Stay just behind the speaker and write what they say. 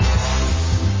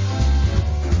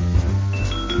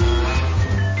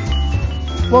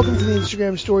Welcome to the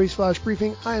Instagram Stories Flash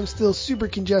Briefing. I am still super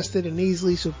congested and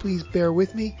nasally, so please bear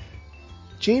with me.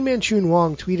 Jane Manchun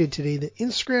Wong tweeted today that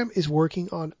Instagram is working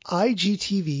on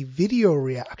IGTV video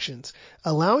reactions,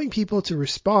 allowing people to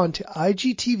respond to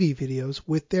IGTV videos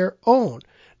with their own.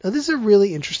 Now, this is a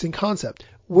really interesting concept.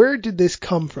 Where did this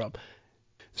come from?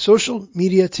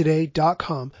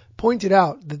 Socialmediatoday.com pointed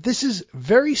out that this is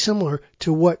very similar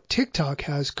to what TikTok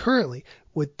has currently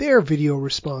with their video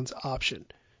response option.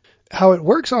 How it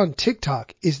works on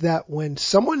TikTok is that when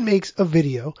someone makes a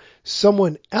video,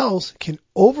 someone else can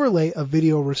overlay a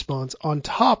video response on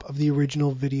top of the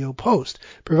original video post,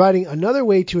 providing another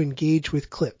way to engage with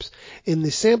clips. In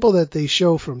the sample that they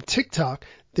show from TikTok,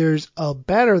 there's a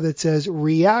banner that says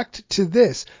react to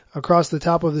this across the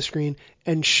top of the screen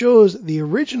and shows the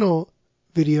original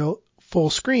video full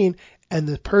screen and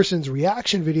the person's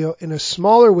reaction video in a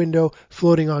smaller window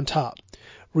floating on top.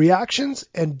 Reactions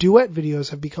and duet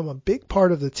videos have become a big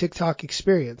part of the TikTok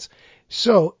experience,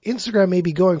 so Instagram may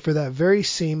be going for that very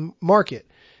same market.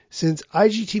 Since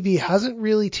IGTV hasn't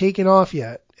really taken off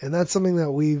yet, and that's something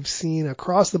that we've seen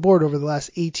across the board over the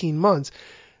last 18 months,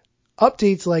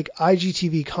 updates like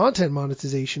IGTV content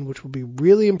monetization, which will be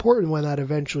really important when that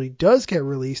eventually does get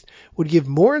released, would give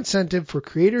more incentive for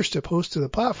creators to post to the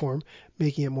platform,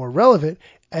 making it more relevant,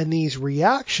 and these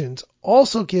reactions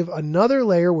also give another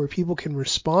layer where people can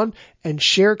respond and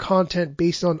share content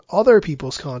based on other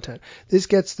people's content. This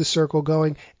gets the circle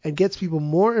going and gets people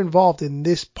more involved in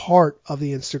this part of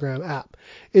the Instagram app.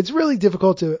 It's really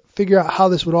difficult to figure out how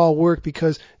this would all work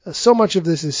because so much of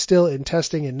this is still in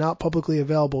testing and not publicly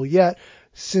available yet.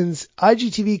 Since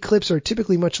IGTV clips are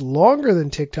typically much longer than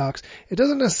TikToks, it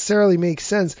doesn't necessarily make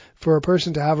sense for a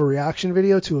person to have a reaction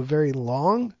video to a very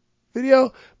long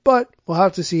video, but we'll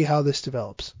have to see how this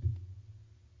develops.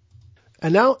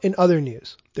 And now in other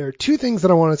news, there are two things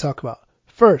that I want to talk about.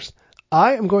 First,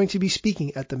 I am going to be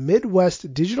speaking at the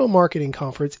Midwest Digital Marketing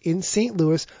Conference in St.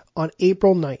 Louis on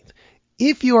April 9th.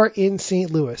 If you are in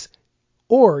St. Louis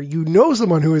or you know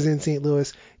someone who is in St.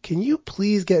 Louis, can you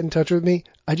please get in touch with me?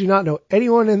 I do not know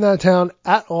anyone in that town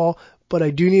at all, but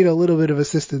I do need a little bit of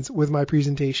assistance with my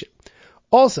presentation.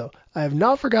 Also, I have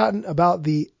not forgotten about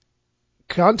the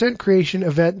content creation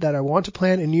event that I want to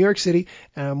plan in New York City,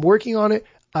 and I'm working on it.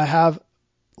 I have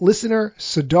listener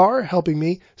Sadar helping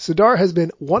me. Sadar has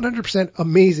been 100%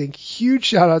 amazing. Huge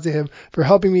shout out to him for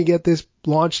helping me get this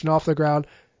launched and off the ground.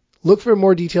 Look for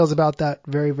more details about that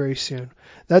very, very soon.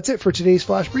 That's it for today's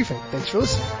Flash Briefing. Thanks for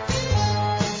listening.